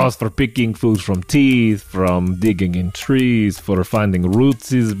 My Yeah. claws for picking food from teeth, from digging in trees, for finding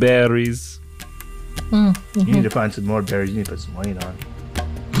roots, berries. You need to find some more berries. You need to put some weight on.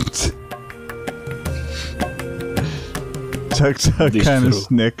 Tuk Tuk This kind of true.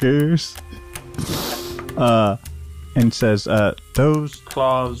 snickers. And says, those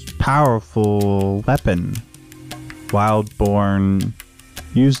claws, powerful weapon. Wildborn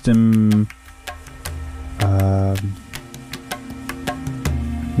used them.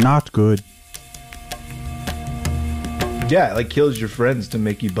 Not good. Yeah, it like kills your friends to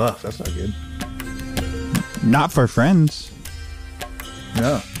make you buff. That's not good. Not for friends.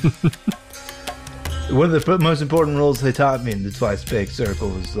 No. One of the most important rules they taught me in the Twice Baked Circle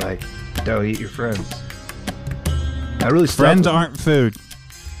was like, don't eat your friends. I really stuck Friends with aren't food. it.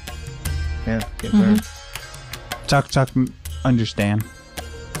 Yeah, get burned. Tuk Tuk understand.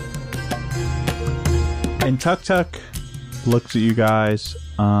 And Tuk Tuk looks at you guys,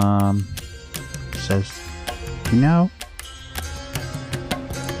 says, you know,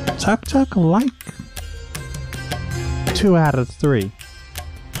 Tuk Tuk like 2 out of 3.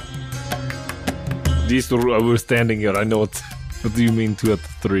 These two we're standing here. I know what. What do you mean 2 out of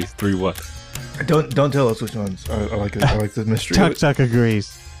 3? 3 what? Don't tell us which ones. I like the mystery. Tuk Tuk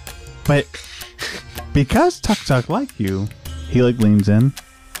agrees. But because Tuk Tuk like you, he like leans in.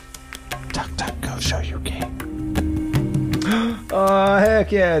 Tuk Tuk, go show your gate. Oh,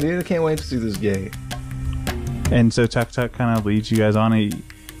 heck yeah, dude. I can't wait to see this gate. And so Tuk Tuk kind of leads you guys on.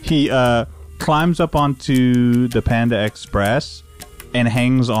 He climbs up onto the Panda Express and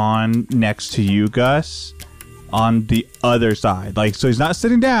hangs on next to you, Gus, on the other side. Like, so he's not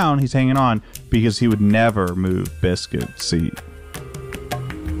sitting down, he's hanging on because he would never move Biscuit's seat.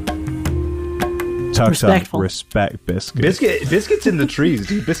 Tuk Tuk, respect Biscuit. Biscuit's in the trees,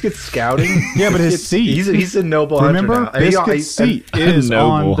 dude. Biscuit's scouting. Yeah, but his seat. He's a noble Remember, hunter now. Biscuit's seat is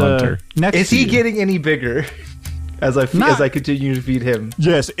on the next Is to he you. getting any bigger as I continue to feed him?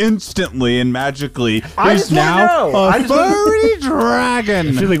 Yes, instantly and magically. I He's just wanna now know. a furry dragon.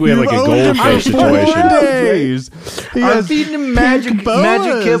 I feel like we have like a You've owned him goldfish for 4 situation. days. He I'm has feeding him pink magic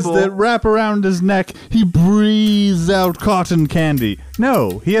boas kibble. that wrap around his neck. He breathes out cotton candy.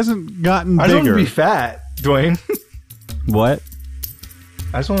 No, he hasn't gotten I just want him bigger. to be fat, Dwayne. What?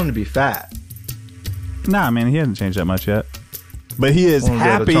 I just want him to be fat. Nah, man, he hasn't changed that much yet. But he is I wanna be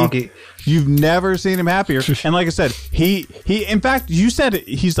able to happy. talk- You've never seen him happier. And like I said, he in fact, you said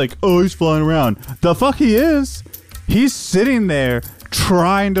he's like, oh, he's flying around. The fuck he is. He's sitting there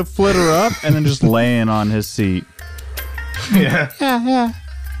trying to flitter up and then just laying on his seat. Yeah, Yeah.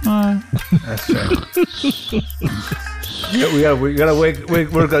 that's fair. Yeah, we gotta work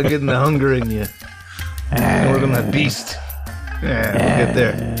on getting the hunger in you. And work on that beast. Yeah, we'll get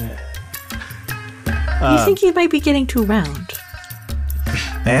there. You think you might be getting too round?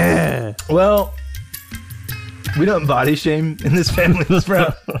 Well, we don't body shame in this family,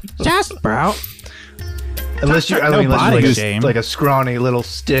 bro. Just bro. Unless you're, No body like, shame. like a scrawny little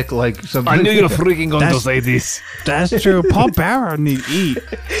stick, like something. I knew you were freaking going to say this. That's true. Paul Barrow need to eat.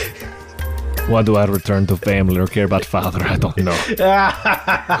 Why do I return to family or care about father? I don't know.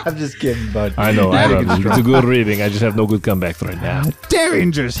 I'm just kidding, bud. I know. It's a good reading. I just have no good comebacks right now.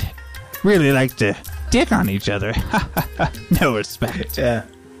 Derringers really like to dick on each other. No respect. Yeah.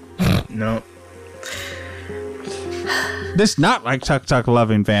 No. This not like Tuk Tuk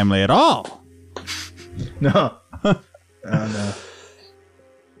loving family at all. No. Oh, no.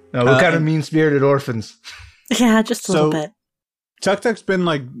 No, we're kind of mean-spirited orphans. Yeah, just a little So- bit. Tuk Tuk's been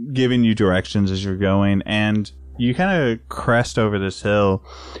like giving you directions as you're going, and you kind of crest over this hill,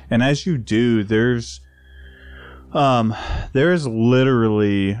 and as you do, there's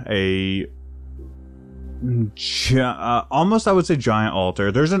literally a almost, I would say, giant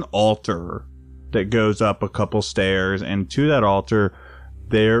altar. There's an altar that goes up a couple stairs, and to that altar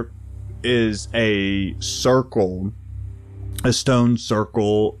there is a circle, a stone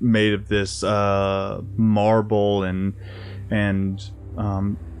circle made of this marble and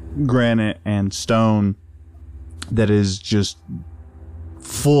granite and stone that is just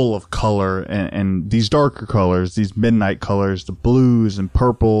full of color, and these darker colors, these midnight colors, the blues and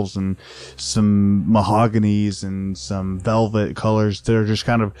purples and some mahoganies and some velvet colors that are just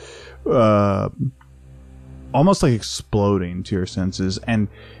kind of almost like exploding to your senses. And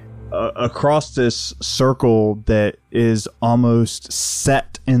across this circle that is almost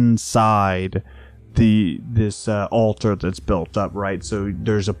set inside this altar that's built up, right? So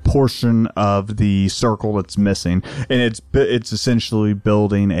there's a portion of the circle that's missing, and it's essentially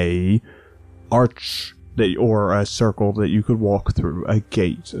building a arch that, or a circle that you could walk through, a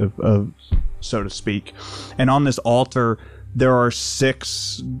gate of so to speak. And on this altar there are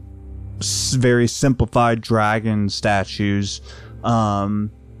 6 very simplified dragon statues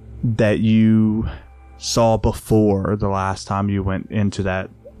that you saw before the last time you went into that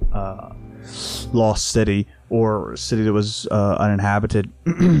lost city, or city that was uninhabited.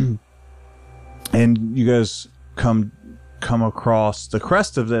 And you guys come across the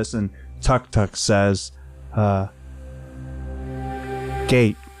crest of this, and Tuk Tuk says,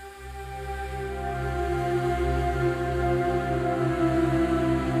 gate.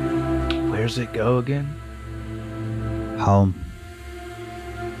 Where's it go again? Home.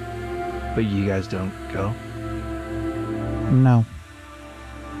 But you guys don't go? No.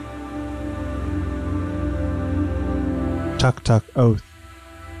 Tuk Tuk oath.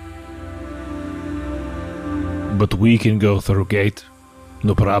 But we can go through gate.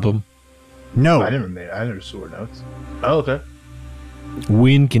 No problem. No. I never saw notes. Oh, okay.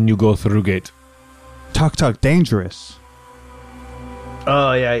 When can you go through gate? Tuk Tuk dangerous.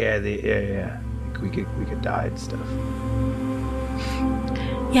 Oh yeah. We could die and stuff.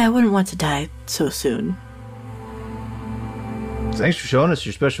 Yeah, I wouldn't want to die so soon. Thanks for showing us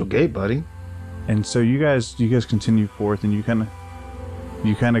your special gate, buddy. And so you guys continue forth, and you kind of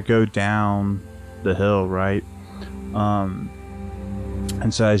you kind of go down the hill, right? And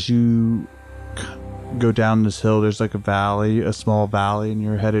so as you go down this hill, there's like a small valley, and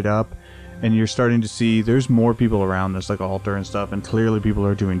you're headed up, and you're starting to see there's more people around this like altar and stuff, and clearly people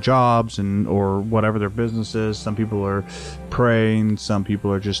are doing jobs or whatever their business is. Some people are praying, some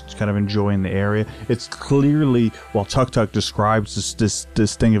people are just kind of enjoying the area. It's clearly, while Tuk Tuk describes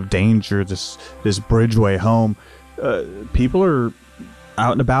this thing of danger, this bridgeway home, people are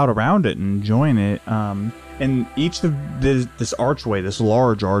out and about around it and enjoying it. And each of this archway, this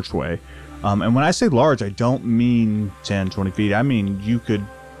large archway, and when I say large, I don't mean 10, 20 feet. I mean you could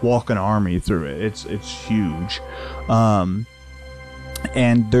walk an army through it. It's huge. And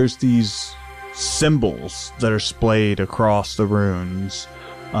there's these symbols that are splayed across the runes,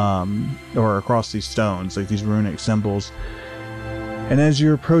 or across these stones, like these runic symbols. And as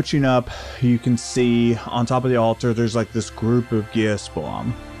you're approaching up, you can see on top of the altar, there's like this group of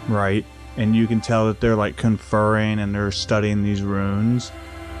Geosplam, right? And you can tell that they're like conferring and they're studying these runes.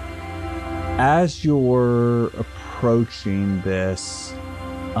 As you're approaching this,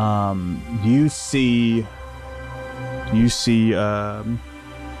 you see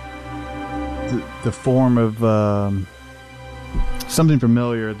the form of something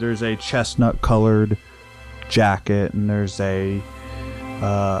familiar. There's a chestnut-colored jacket, and there's a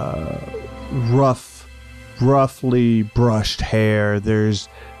roughly brushed hair. There's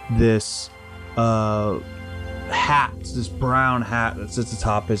this hat, this brown hat that sits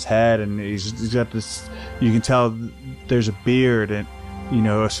atop his head, and he's got this. You can tell there's a beard, and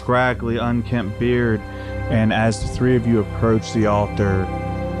a scraggly, unkempt beard. And as the three of you approach the altar,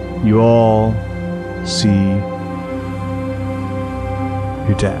 you all see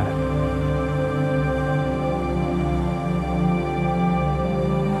your dad.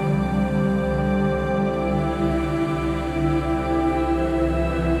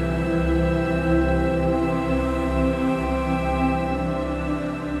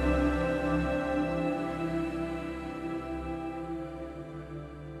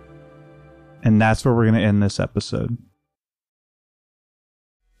 And that's where we're going to end this episode.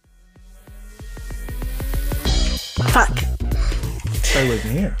 Fuck. Stay with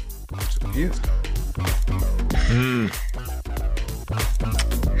me here. You.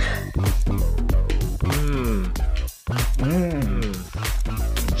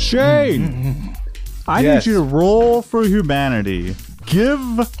 Shane, I need you to roll for humanity. Give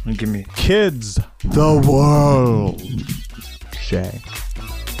me kids the world. Shay.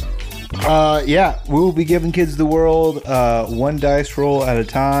 Yeah, we will be giving kids the world one dice roll at a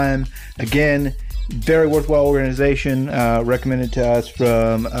time. Again, very worthwhile organization, recommended to us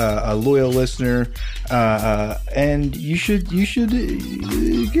from a loyal listener, and you should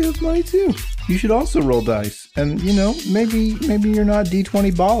give money too. You should also roll dice, and maybe you're not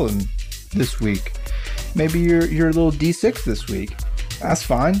D20 balling this week. Maybe you're a little D6 this week. That's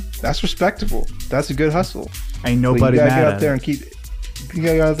fine. That's respectable. That's a good hustle. Ain't nobody mad at get out there and keep. You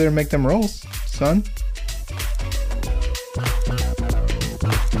gotta go out there and make them rolls, son.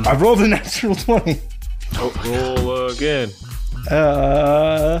 I rolled a natural 20. Roll again.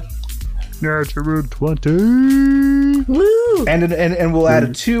 Natural 20. Woo! And we'll add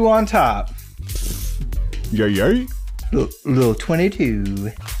a 2 on top. Yay. Little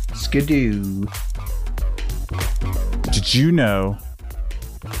 22. Skidoo. Did you know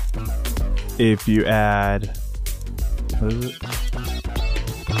if you add, what is it?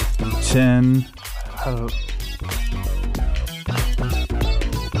 10.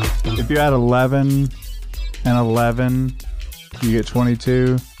 If you add 11 and 11, you get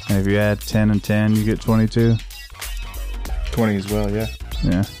 22. And if you add 10 and 10, you get 22. 20 as well, yeah.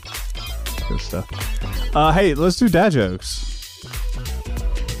 Yeah. Good stuff. Hey, let's do dad jokes.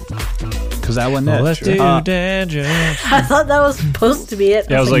 Because that wasn't it. Let's do dad jokes. I thought that was supposed to be it.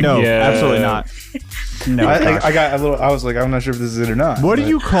 Yeah, I was like, no, yeah. absolutely not. No, I got a little. I was like, I'm not sure if this is it or not. what do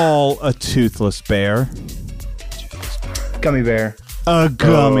you call a toothless bear? Gummy bear. A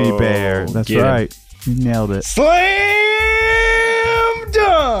gummy bear. That's get right. You nailed it. Slam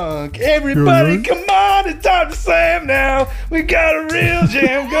dunk! Everybody, come on! It's time to slam now. We got a real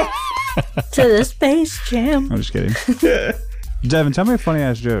jam going. To the Space Jam. I'm just kidding. Devin, tell me a funny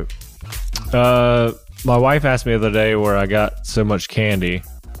ass joke. My wife asked me the other day where I got so much candy.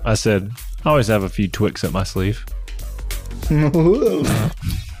 I said, I always have a few Twix up my sleeve.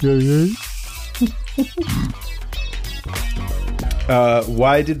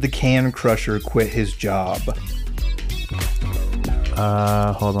 Why did the can crusher quit his job?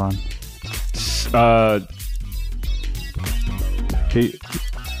 Hold on.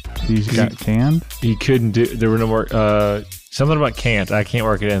 He's got canned? He couldn't do. There were no more. Something about can't. I can't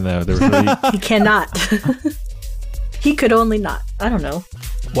work it in, though. There was really... He cannot. He could only not. I don't know.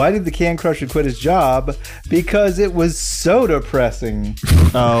 Why did the Can Crusher quit his job? Because it was so depressing.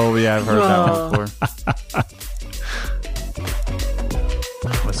 Oh, yeah, I've heard that one before.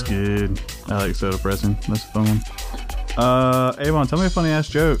 That's good. I like so depressing. That's a fun one. Avon, tell me a funny ass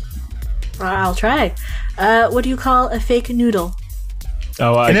joke. I'll try. What do you call a fake noodle?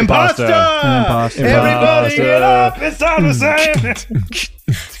 Oh, An imposter! An imposter. Everybody get up! It's time to say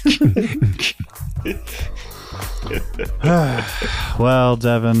Well,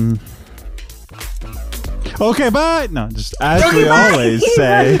 Devin. Okay, bye. No, just as we always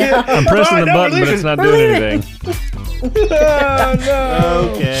say. I'm pressing the button, but it's not doing anything. Oh,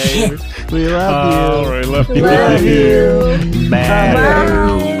 no. Okay. We love you. All right, love you. Love you. Bye.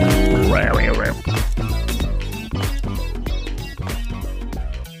 Bye.